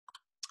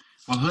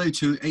Well, hello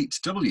to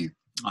 8W.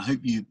 I hope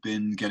you've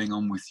been getting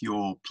on with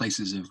your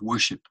Places of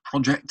Worship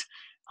project.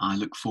 I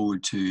look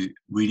forward to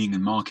reading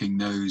and marking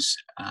those.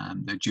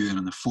 They're due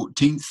on the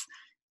 14th.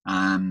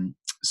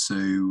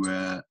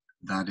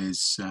 That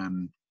is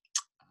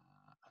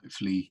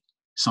hopefully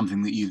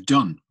something that you've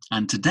done.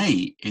 And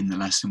today in the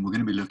lesson, we're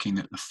going to be looking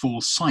at the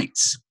 4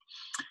 sights.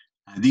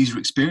 These are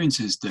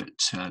experiences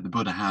that the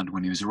Buddha had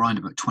when he was around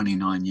about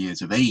 29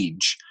 years of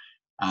age.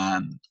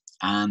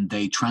 And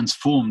they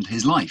transformed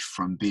his life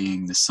from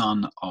being the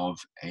son of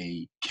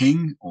a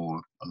king or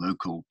a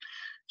local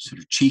sort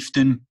of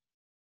chieftain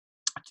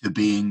to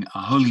being a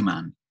holy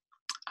man.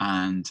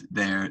 And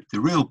they're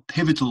the real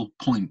pivotal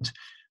point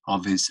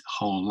of his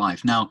whole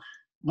life. Now,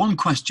 one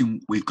question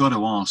we've got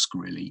to ask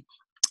really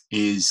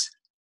is,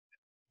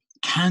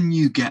 can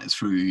you get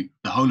through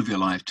the whole of your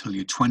life till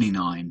you're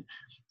 29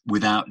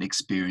 without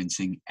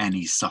experiencing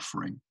any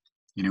suffering?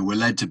 You know, we're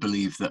led to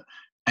believe that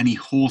any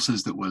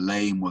horses that were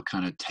lame were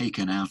kind of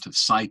taken out of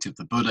sight of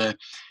the Buddha.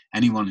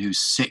 Anyone who's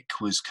sick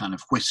was kind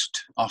of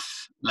whisked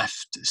off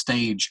left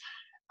stage.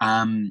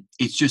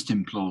 It's just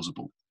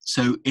implausible.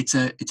 So it's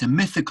a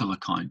mythical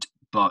account,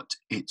 but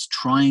it's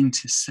trying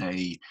to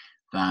say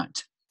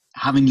that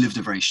having lived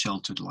a very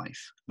sheltered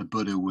life, the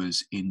Buddha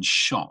was in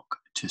shock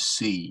to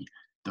see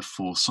the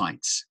 4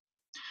 sights.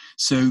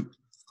 So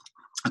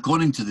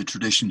according to the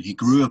tradition, he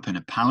grew up in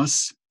a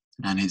palace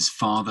and his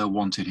father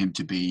wanted him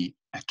to be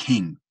a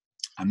king,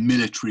 a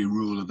military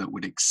ruler that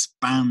would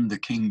expand the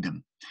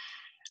kingdom.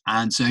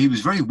 And so he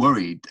was very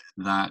worried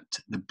that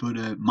the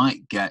Buddha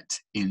might get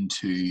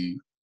into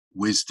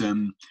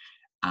wisdom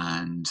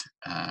and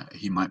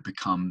he might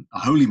become a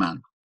holy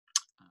man.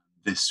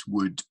 This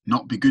would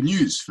not be good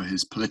news for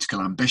his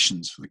political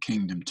ambitions for the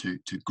kingdom to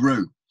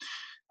grow.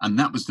 And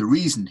that was the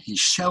reason he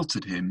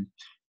sheltered him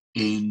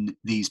in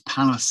these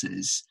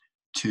palaces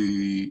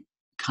to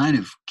kind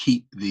of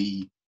keep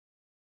the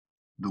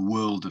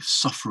world of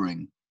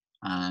suffering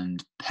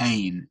and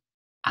pain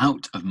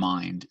out of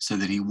mind so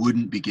that he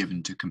wouldn't be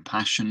given to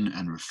compassion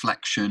and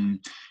reflection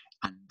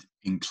and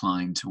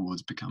inclined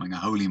towards becoming a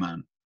holy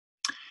man.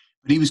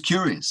 But he was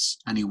curious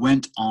and he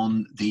went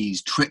on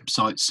these trips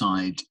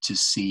outside to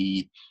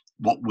see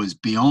what was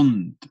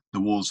beyond the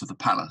walls of the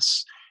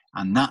palace.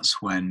 And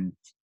that's when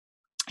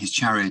his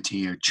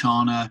charioteer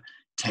Chana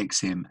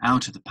takes him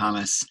out of the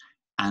palace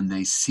and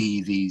they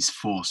see these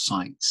 4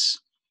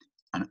 sights: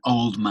 an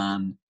old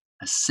man,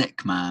 a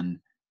sick man,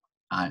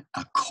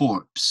 a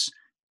corpse,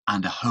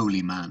 and a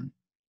holy man.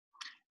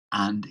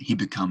 And he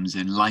becomes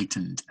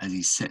enlightened as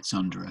he sits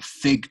under a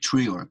fig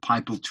tree or a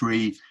pipal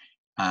tree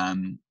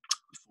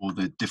for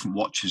the different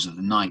watches of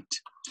the night.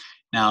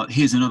 Now,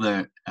 here's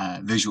another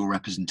visual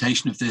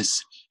representation of this.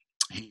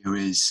 Here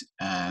is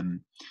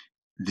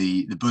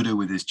the Buddha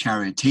with his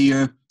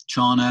charioteer,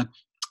 Chana,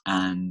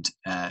 and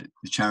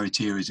the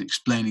charioteer is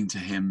explaining to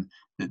him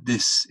that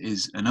this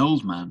is an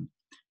old man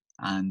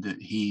and that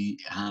he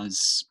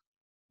has,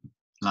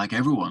 like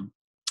everyone,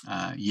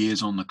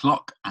 years on the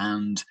clock,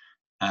 and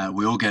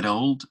we all get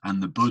old,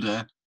 and the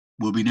Buddha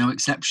will be no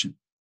exception.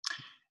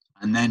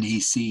 And then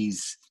he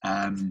sees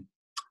a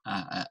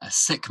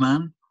sick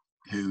man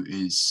who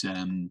is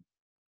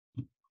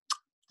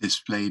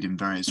displayed in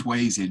various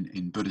ways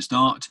in Buddhist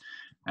art.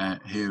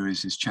 Here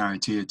is his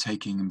charioteer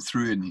taking him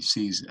through, and he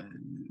sees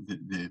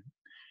the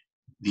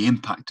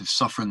impact of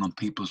suffering on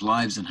people's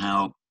lives and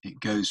how it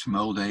goes from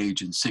old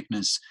age and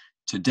sickness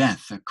to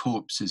death. A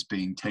corpse is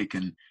being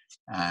taken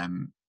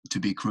to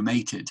be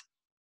cremated,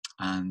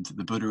 and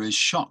the Buddha is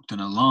shocked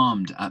and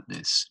alarmed at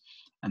this.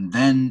 And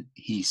then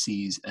he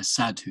sees a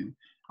sadhu,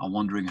 a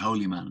wandering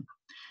holy man.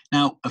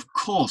 Now, of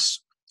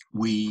course,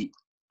 we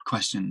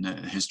question the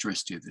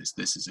historicity of this.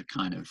 This is a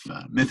kind of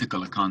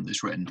mythical account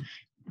that's written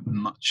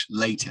much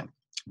later.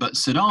 But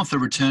Siddhartha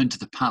returned to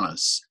the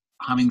palace,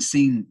 having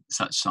seen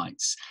such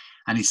sights,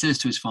 and he says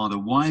to his father,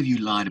 "Why have you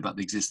lied about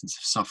the existence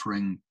of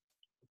suffering,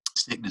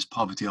 sickness,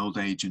 poverty, old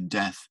age, and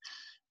death?"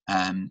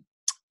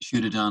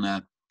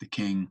 Shuddhadana, the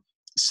king,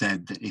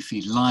 said that if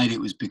he lied,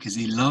 it was because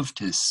he loved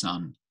his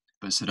son.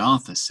 But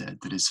Siddhartha said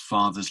that his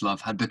father's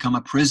love had become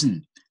a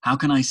prison. How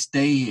can I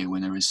stay here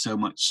when there is so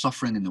much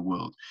suffering in the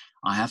world?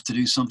 I have to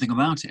do something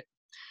about it.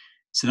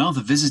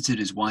 Siddhartha visited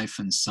his wife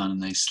and son,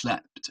 and they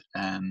slept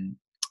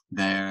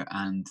there,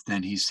 and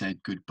then he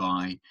said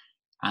goodbye,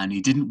 and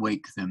he didn't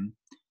wake them.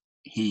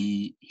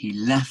 He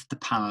left the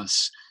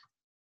palace.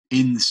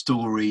 In the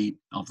story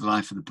of the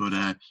life of the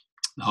Buddha,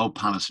 the whole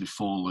palace had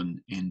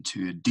fallen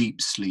into a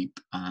deep sleep,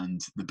 and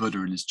the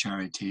Buddha and his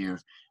charioteer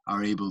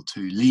are able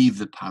to leave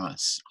the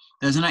palace.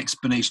 There's an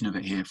explanation of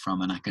it here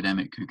from an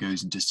academic who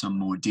goes into some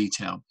more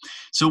detail.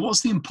 So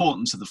what's the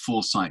importance of the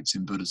 4 sights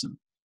in Buddhism?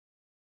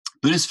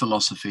 Buddhist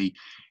philosophy,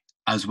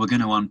 as we're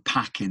going to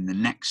unpack in the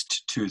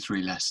next 2 or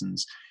 3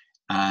 lessons,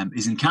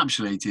 is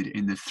encapsulated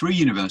in the 3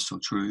 universal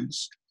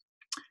truths: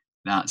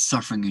 that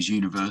suffering is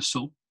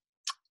universal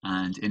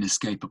and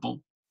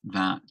inescapable,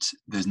 that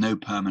there's no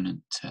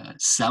permanent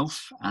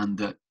self, and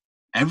that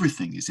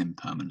everything is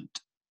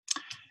impermanent.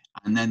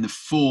 And then the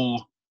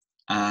 4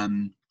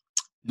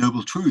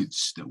 noble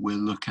truths that we'll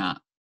look at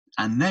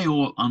And they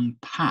all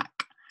unpack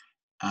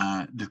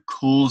the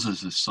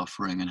causes of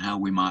suffering and how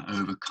we might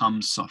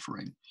overcome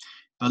suffering.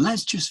 But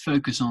let's just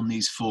focus on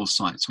these 4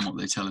 sights and what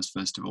they tell us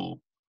first of all.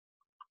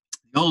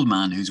 The old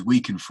man, who's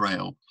weak and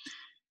frail,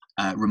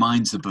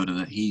 reminds the Buddha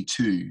that he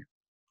too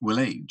will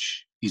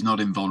age. He's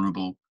not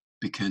invulnerable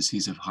because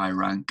he's of high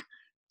rank.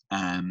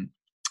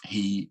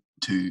 He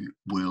too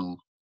will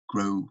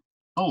grow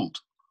old.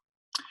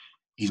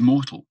 He's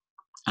mortal.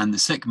 And the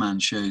sick man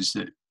shows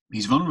that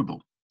he's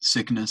vulnerable.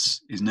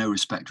 Sickness is no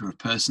respecter of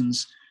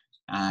persons.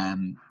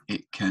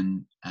 It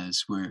can,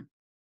 as we're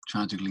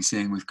tragically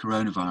seeing with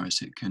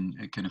coronavirus, it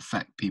can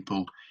affect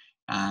people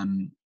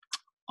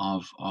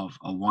of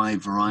a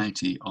wide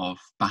variety of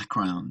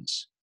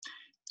backgrounds.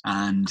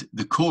 And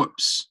the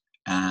corpse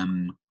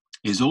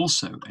is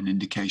also an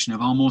indication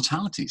of our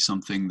mortality,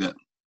 something that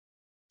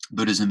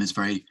Buddhism is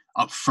very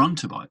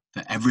upfront about,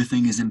 that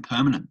everything is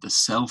impermanent, the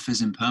self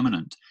is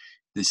impermanent.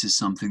 This is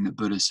something that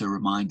Buddhists are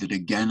reminded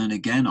again and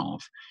again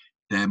of,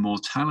 their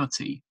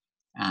mortality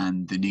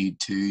and the need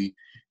to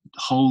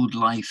hold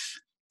life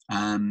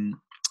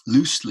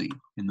loosely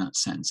in that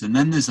sense. And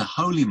then there's a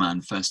holy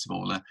man, first of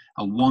all, a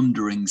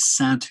wandering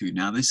sadhu.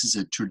 Now, this is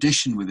a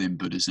tradition within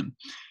Buddhism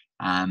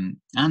and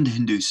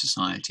Hindu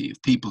society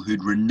of people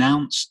who'd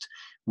renounced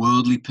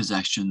worldly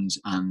possessions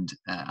and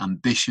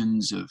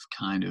ambitions of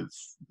kind of,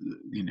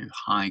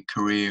 high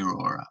career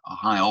or a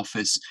high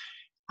office.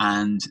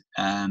 And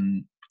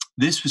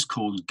this was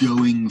called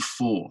going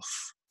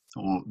forth,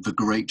 or the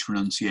great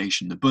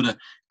renunciation. The Buddha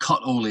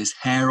cut all his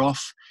hair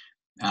off,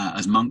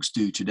 as monks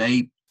do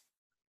today,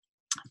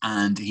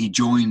 and he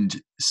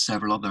joined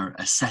several other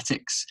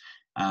ascetics,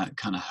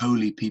 kind of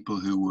holy people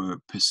who were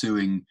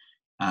pursuing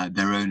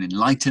their own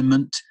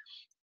enlightenment.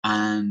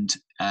 And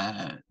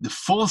the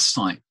 4th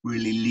sight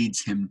really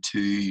leads him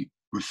to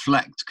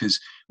reflect, because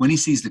when he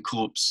sees the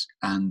corpse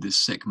and the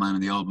sick man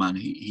and the old man,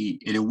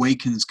 it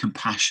awakens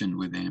compassion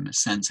within him, a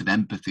sense of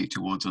empathy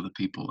towards other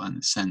people and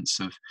a sense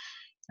of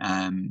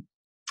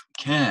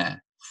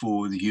care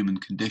for the human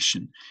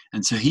condition.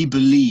 And so he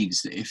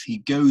believes that if he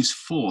goes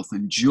forth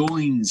and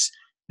joins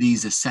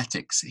these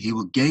ascetics, he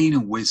will gain a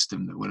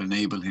wisdom that will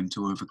enable him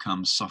to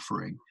overcome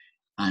suffering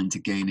and to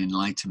gain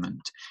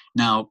enlightenment.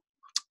 Now,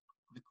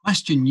 the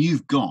question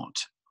you've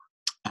got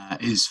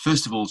is,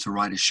 first of all, to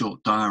write a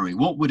short diary.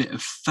 What would it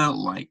have felt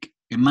like?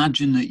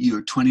 Imagine that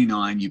you're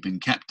 29, you've been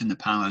kept in the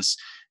palace,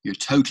 you're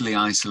totally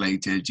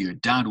isolated, your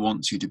dad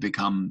wants you to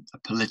become a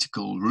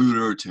political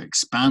ruler, to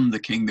expand the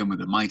kingdom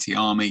with a mighty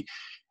army,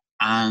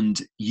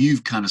 and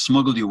you've kind of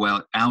smuggled your way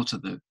out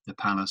of the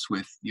palace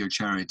with your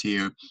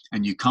charioteer,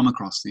 and you come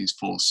across these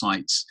 4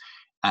 sights.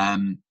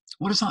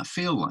 What does that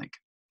feel like?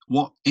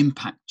 What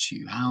impacts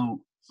you?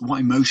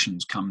 What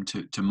emotions come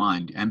to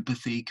mind?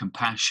 Empathy,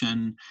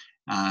 compassion,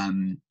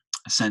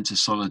 a sense of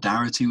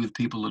solidarity with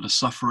people that are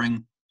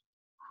suffering.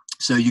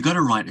 So you've got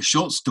to write a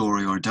short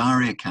story or a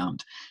diary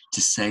account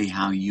to say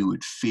how you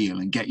would feel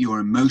and get your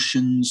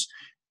emotions,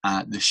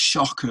 the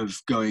shock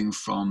of going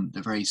from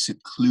the very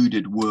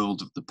secluded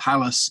world of the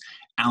palace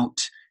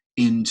out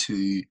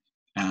into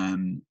a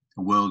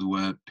world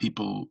where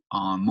people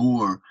are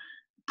more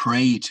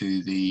prey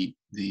to the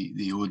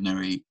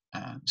ordinary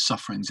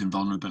sufferings and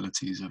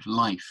vulnerabilities of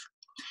life.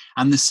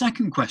 And the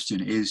second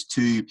question is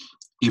to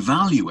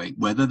evaluate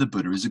whether the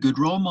Buddha is a good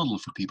role model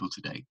for people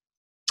today.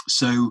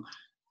 So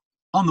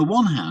on the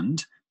one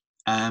hand,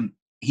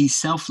 he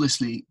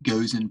selflessly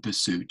goes in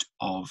pursuit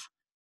of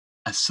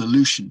a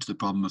solution to the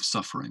problem of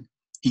suffering.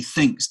 He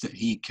thinks that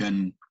he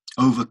can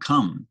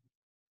overcome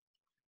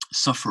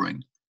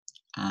suffering,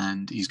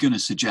 and he's going to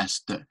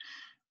suggest that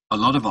a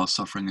lot of our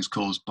suffering is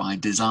caused by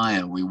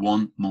desire. We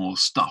want more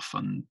stuff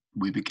and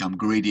we become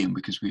greedy, and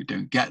because we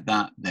don't get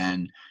that,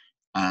 then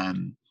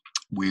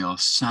we are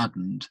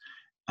saddened,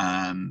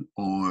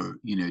 or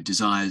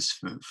desires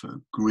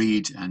for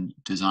greed and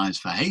desires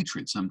for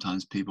hatred.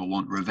 Sometimes people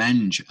want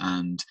revenge,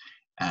 and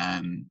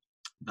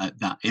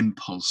that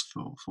impulse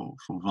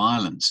for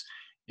violence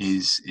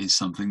is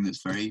something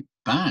that's very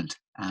bad.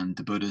 And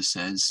the Buddha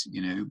says,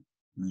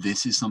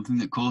 this is something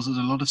that causes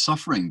a lot of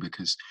suffering,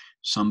 because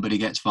somebody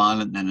gets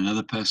violent, then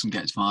another person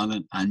gets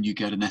violent, and you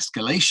get an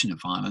escalation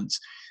of violence.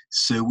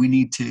 So we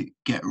need to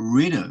get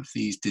rid of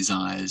these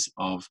desires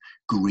of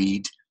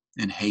greed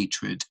and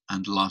hatred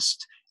and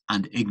lust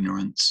and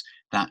ignorance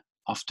that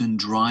often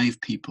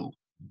drive people.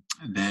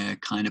 They're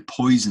kind of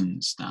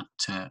poisons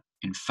that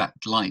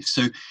infect life.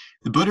 So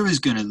the Buddha is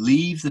going to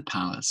leave the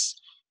palace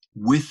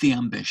with the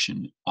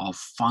ambition of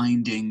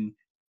finding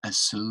a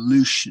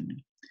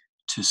solution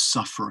to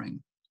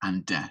suffering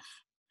and death.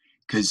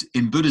 Because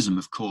in Buddhism,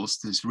 of course,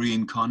 there's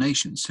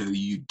reincarnation. So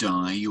you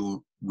die,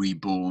 you're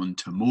reborn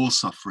to more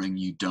suffering,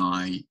 you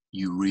die,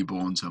 you're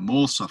reborn to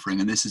more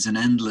suffering. And this is an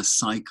endless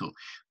cycle.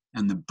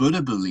 And the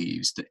Buddha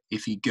believes that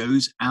if he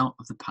goes out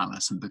of the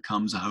palace and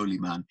becomes a holy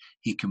man,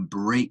 he can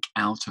break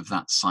out of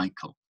that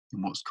cycle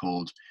in what's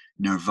called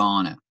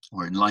nirvana,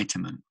 or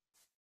enlightenment.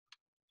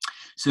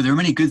 So there are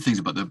many good things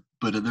about the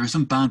Buddha. There are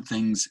some bad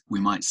things, we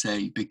might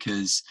say,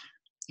 because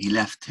he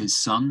left his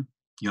son,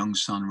 young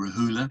son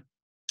Rahula,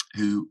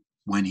 who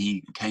when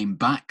he came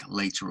back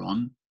later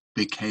on,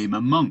 became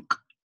a monk.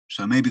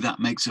 So maybe that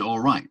makes it all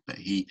right, that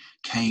he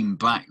came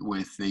back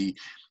with the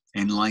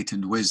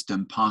enlightened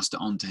wisdom, passed it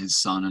on to his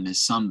son, and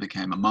his son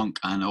became a monk,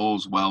 and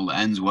all's well that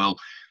ends well.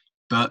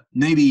 But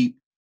maybe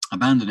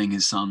abandoning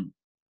his son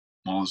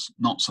was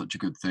not such a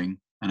good thing,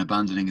 and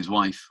abandoning his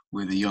wife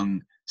with a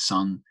young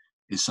son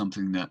is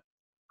something that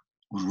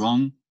was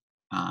wrong.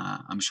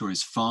 I'm sure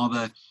his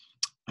father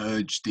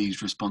urged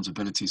these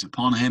responsibilities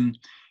upon him,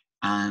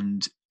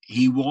 and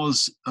he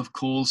was, of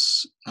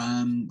course,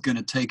 going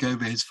to take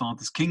over his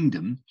father's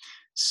kingdom,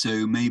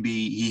 so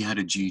maybe he had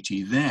a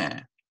duty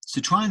there. So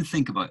try and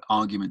think about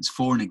arguments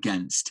for and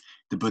against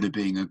the Buddha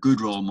being a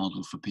good role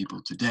model for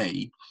people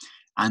today,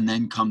 and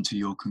then come to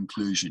your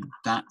conclusion.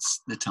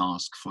 That's the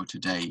task for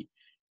today.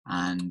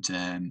 And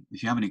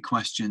if you have any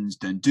questions,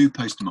 then do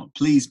post them up.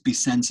 Please be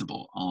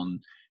sensible on,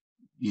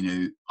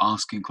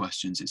 asking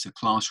questions. It's a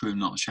classroom,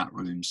 not a chat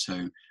room,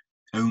 so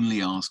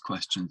only ask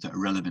questions that are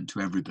relevant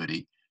to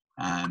everybody.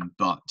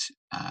 But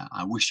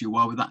I wish you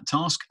well with that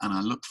task, and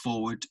I look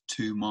forward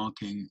to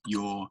marking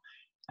your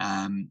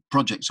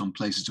projects on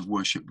places of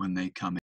worship when they come in.